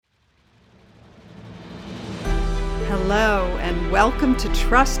Hello, and welcome to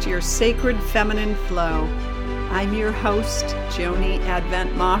Trust Your Sacred Feminine Flow. I'm your host, Joni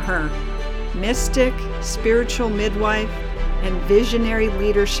Advent Maher, mystic, spiritual midwife, and visionary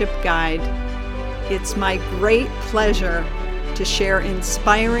leadership guide. It's my great pleasure to share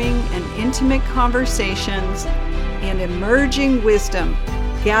inspiring and intimate conversations and emerging wisdom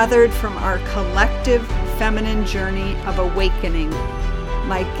gathered from our collective feminine journey of awakening.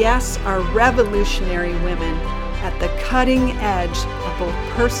 My guests are revolutionary women at the cutting edge of both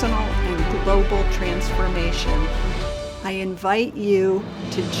personal and global transformation. I invite you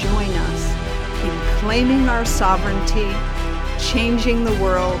to join us in claiming our sovereignty, changing the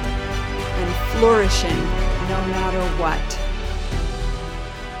world, and flourishing no matter what.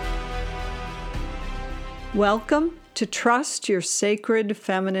 Welcome to Trust Your Sacred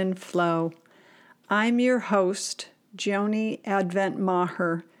Feminine Flow. I'm your host, Joni Advent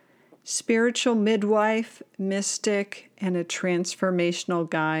Maher, spiritual midwife, mystic, and a transformational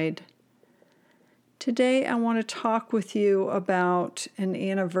guide. Today I want to talk with you about an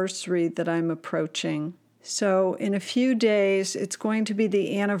anniversary that I'm approaching. So in a few days, it's going to be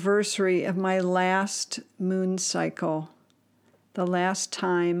the anniversary of my last moon cycle, the last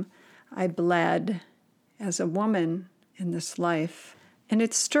time I bled as a woman in this life. And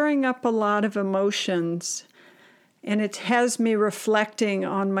it's stirring up a lot of emotions. And it has me reflecting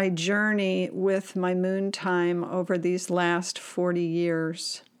on my journey with my moon time over these last 40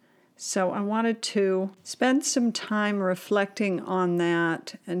 years. So I wanted to spend some time reflecting on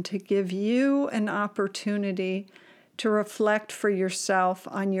that and to give you an opportunity to reflect for yourself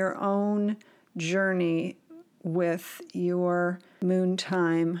on your own journey with your moon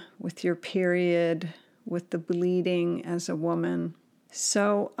time, with your period, with the bleeding as a woman.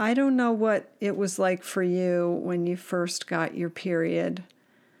 So I don't know what it was like for you when you first got your period,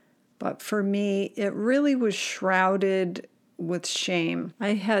 but for me, it really was shrouded with shame.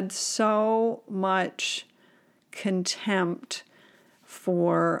 I had so much contempt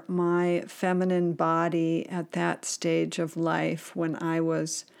for my feminine body at that stage of life when I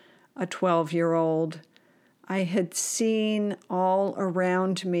was a 12-year-old. I had seen all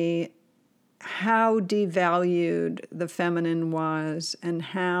around me how devalued the feminine was and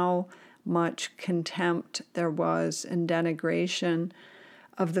how much contempt there was and denigration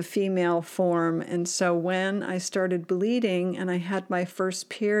of the female form. And so when I started bleeding and I had my first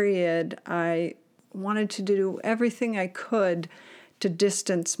period, I wanted to do everything I could to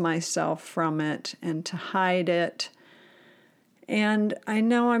distance myself from it and to hide it. And I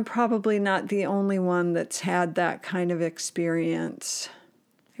know I'm probably not the only one that's had that kind of experience.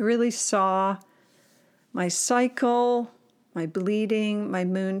 I really saw my cycle, my bleeding, my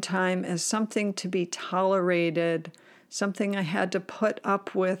moon time as something to be tolerated, something I had to put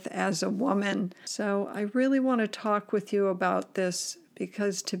up with as a woman. So I really want to talk with you about this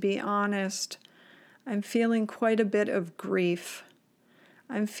because, to be honest, I'm feeling quite a bit of grief.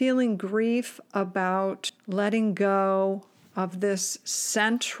 I'm feeling grief about letting go of this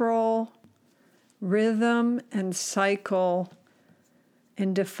central rhythm and cycle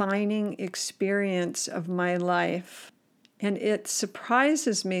and defining experience of my life. And it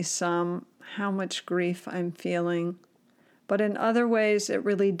surprises me some how much grief I'm feeling. But in other ways, it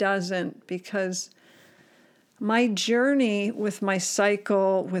really doesn't, because my journey with my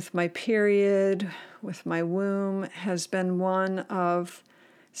cycle, with my period, with my womb has been one of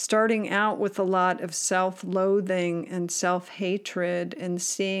starting out with a lot of self-loathing and self-hatred and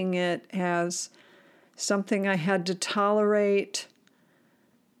seeing it as something I had to tolerate.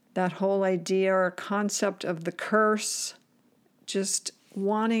 That whole idea or concept of the curse, just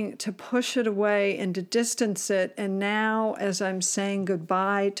wanting to push it away and to distance it. And now, as I'm saying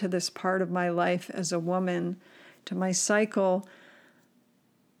goodbye to this part of my life as a woman, to my cycle,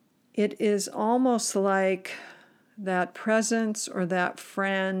 it is almost like that presence or that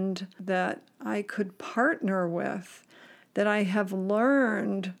friend that I could partner with, that I have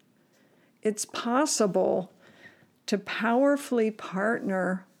learned it's possible to powerfully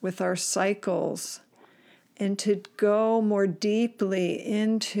partner with our cycles and to go more deeply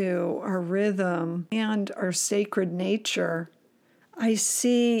into our rhythm and our sacred nature. I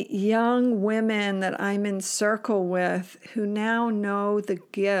see young women that I'm in circle with who now know the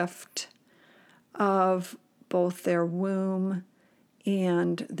gift of both their womb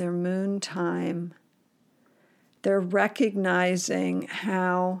and their moon time. They're recognizing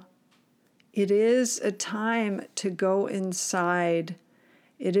how it is a time to go inside.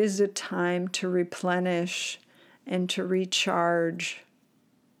 It is a time to replenish and to recharge.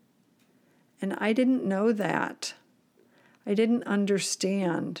 And I didn't know that. I didn't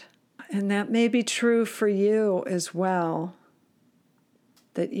understand. And that may be true for you as well,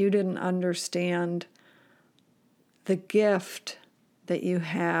 that you didn't understand the gift that you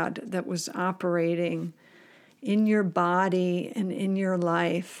had that was operating in your body and in your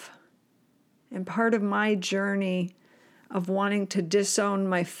life. And part of my journey of wanting to disown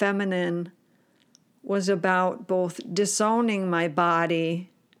my feminine was about both disowning my body,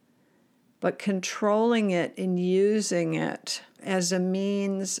 but controlling it and using it as a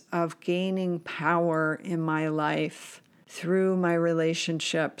means of gaining power in my life through my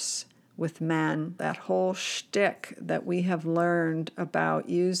relationships with men. That whole shtick that we have learned about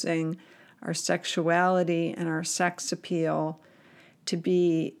using our sexuality and our sex appeal to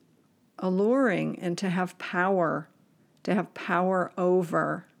be alluring and to have power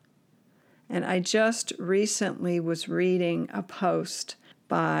over. And I just recently was reading a post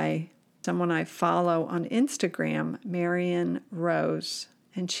by someone I follow on Instagram, Marion Rose,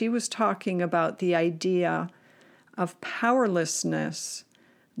 and she was talking about the idea of powerlessness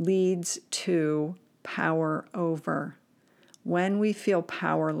leads to power over. When we feel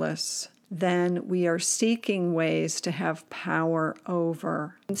powerless, then we are seeking ways to have power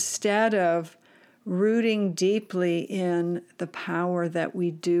over instead of rooting deeply in the power that we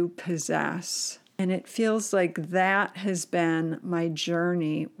do possess. And it feels like that has been my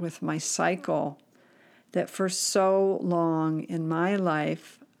journey with my cycle, that for so long in my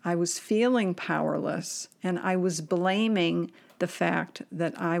life, I was feeling powerless and I was blaming the fact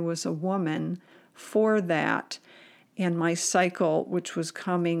that I was a woman for that. And my cycle, which was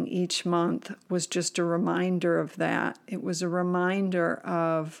coming each month, was just a reminder of that. It was a reminder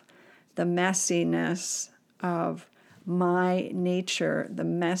of the messiness of my nature, the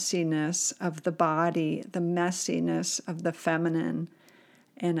messiness of the body, the messiness of the feminine.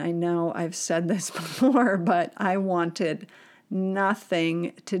 And I know I've said this before, but I wanted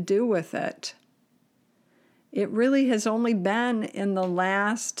nothing to do with it. It really has only been in the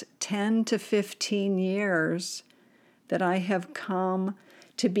last 10 to 15 years that I have come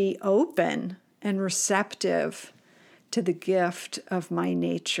to be open and receptive to the gift of my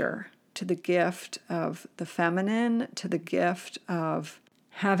nature, to the gift of the feminine, to the gift of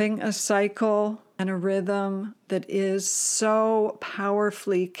having a cycle and a rhythm that is so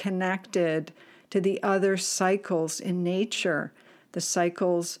powerfully connected to the other cycles in nature, the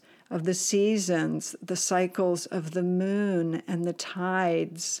cycles of the seasons, the cycles of the moon and the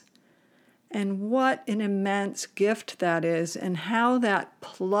tides. And what an immense gift that is, and how that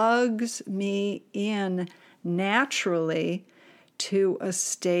plugs me in naturally to a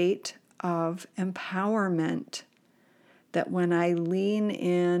state of empowerment. That when I lean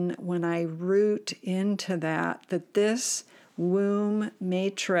in, when I root into that this womb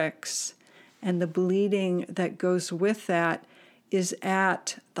matrix and the bleeding that goes with that is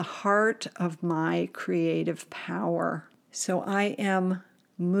at the heart of my creative power. So I am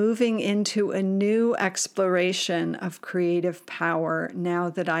moving into a new exploration of creative power now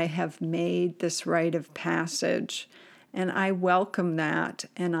that I have made this rite of passage. And I welcome that,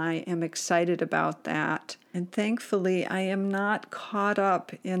 and I am excited about that. And thankfully, I am not caught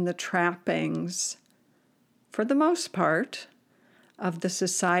up in the trappings, for the most part, of the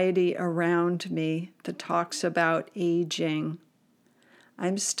society around me that talks about aging.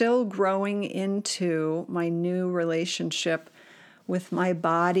 I'm still growing into my new relationship with my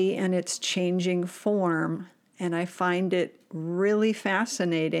body and its changing form, and I find it really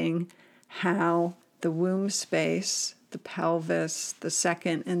fascinating how the womb space, the pelvis, the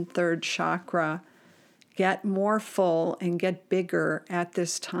second and third chakra get more full and get bigger at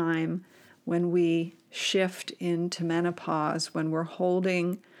this time when we shift into menopause, when we're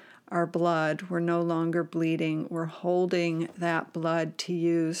holding our blood, we're no longer bleeding, we're holding that blood to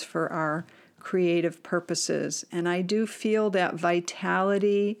use for our creative purposes. And I do feel that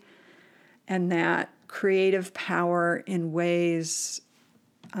vitality and that creative power in ways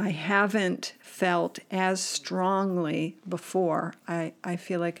I haven't felt as strongly before. I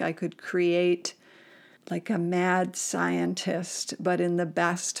feel like I could create like a mad scientist, but in the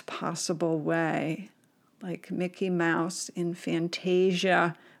best possible way, like Mickey Mouse in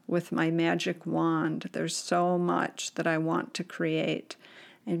Fantasia with my magic wand. There's so much that I want to create,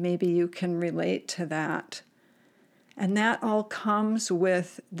 and maybe you can relate to that. And that all comes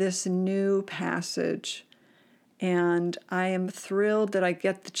with this new passage. And I am thrilled that I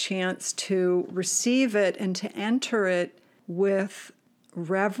get the chance to receive it and to enter it with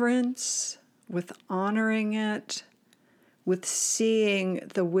reverence, with honoring it, with seeing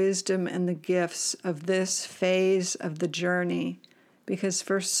the wisdom and the gifts of this phase of the journey. Because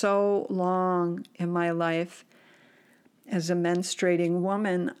for so long in my life, as a menstruating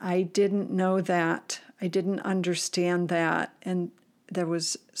woman, I didn't know that. I didn't understand that. And there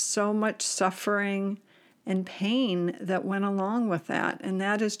was so much suffering and pain that went along with that. And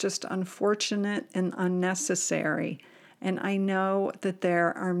that is just unfortunate and unnecessary. And I know that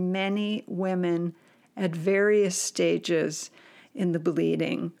there are many women at various stages in the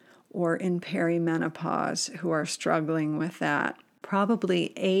bleeding or in perimenopause who are struggling with that.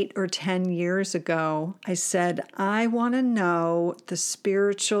 Probably 8 or 10 years ago, I said, I want to know the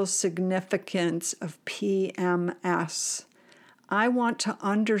spiritual significance of PMS. I want to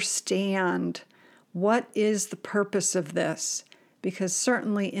understand what is the purpose of this, because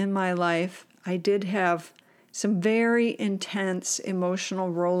certainly in my life, I did have some very intense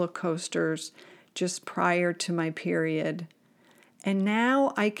emotional roller coasters just prior to my period. And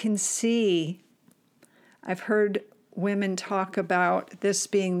now I can see, I've heard women talk about this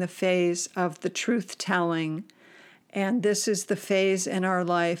being the phase of the truth-telling, and this is the phase in our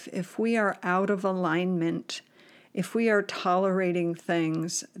life if we are out of alignment, if we are tolerating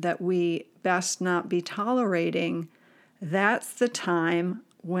things that we best not be tolerating, that's the time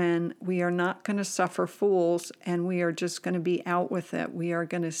when we are not going to suffer fools and we are just going to be out with it. We are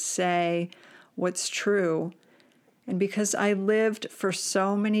going to say what's true. And because I lived for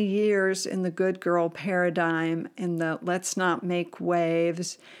so many years in the good girl paradigm, in the let's not make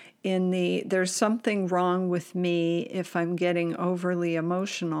waves, in the there's something wrong with me if I'm getting overly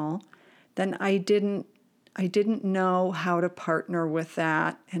emotional, then I didn't know how to partner with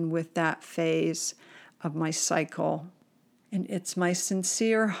that and with that phase of my cycle. And it's my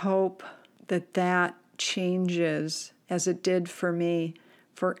sincere hope that that changes, as it did for me,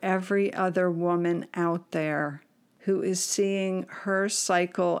 for every other woman out there who is seeing her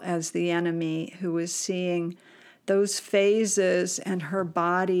cycle as the enemy, who is seeing those phases and her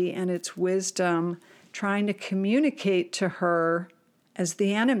body and its wisdom trying to communicate to her as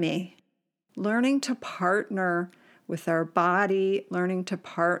the enemy. Learning to partner with our body, learning to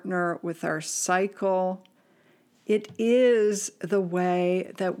partner with our cycle, it is the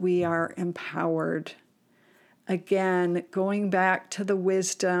way that we are empowered. Again, going back to the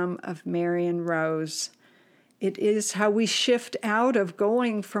wisdom of Marion Rose, it is how we shift out of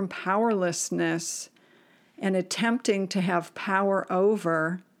going from powerlessness and attempting to have power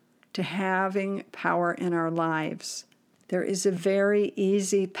over to having power in our lives. There is a very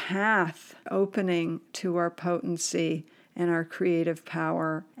easy path opening to our potency and our creative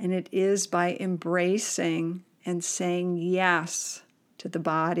power, and it is by embracing and saying yes to the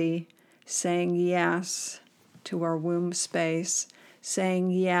body, saying yes to our womb space, saying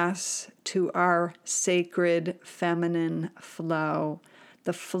yes to our sacred feminine flow,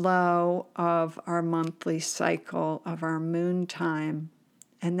 the flow of our monthly cycle, of our moon time.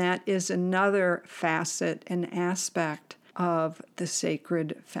 And that is another facet and aspect of the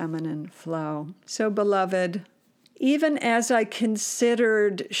sacred feminine flow. So, beloved, even as I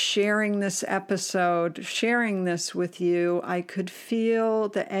considered sharing this episode, sharing this with you, I could feel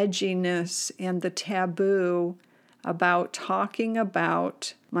the edginess and the taboo about talking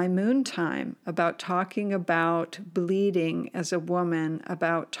about my moon time, about talking about bleeding as a woman,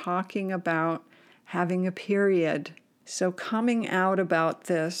 about talking about having a period. So coming out about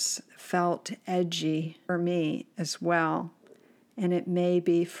this felt edgy for me as well, and it may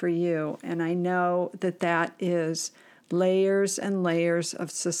be for you. And I know that that is layers and layers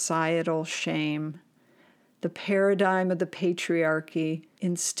of societal shame. The paradigm of the patriarchy,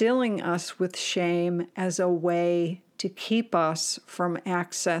 instilling us with shame as a way to keep us from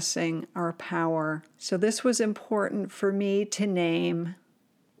accessing our power. So this was important for me to name,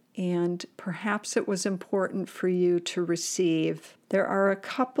 and perhaps it was important for you to receive. There are a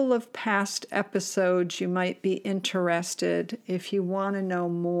couple of past episodes you might be interested if you want to know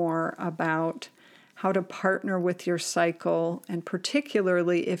more about how to partner with your cycle, and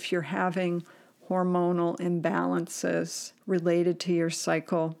particularly if you're having hormonal imbalances related to your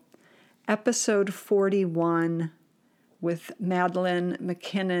cycle. Episode 41 with Madeline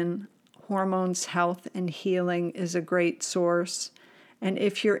McKinnon, Hormones, Health, and Healing, is a great source. And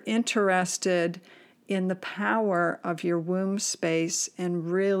if you're interested in the power of your womb space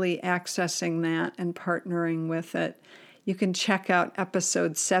and really accessing that and partnering with it, you can check out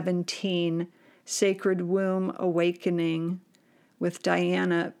episode 17, Sacred Womb Awakening, with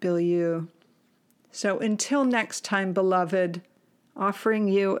Diana Bilyeu. So until next time, beloved, offering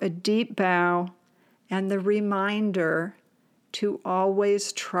you a deep bow and the reminder to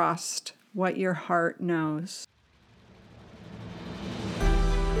always trust what your heart knows.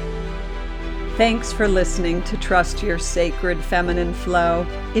 Thanks for listening to Trust Your Sacred Feminine Flow.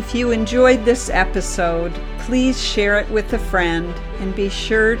 If you enjoyed this episode, please share it with a friend and be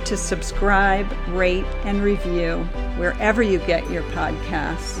sure to subscribe, rate, and review wherever you get your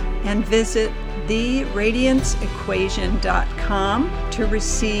podcasts. And visit theradianceequation.com to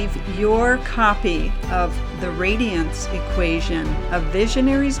receive your copy of The Radiance Equation, a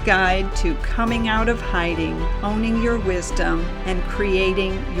visionary's guide to coming out of hiding, owning your wisdom, and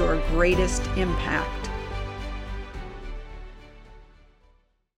creating your greatest impact.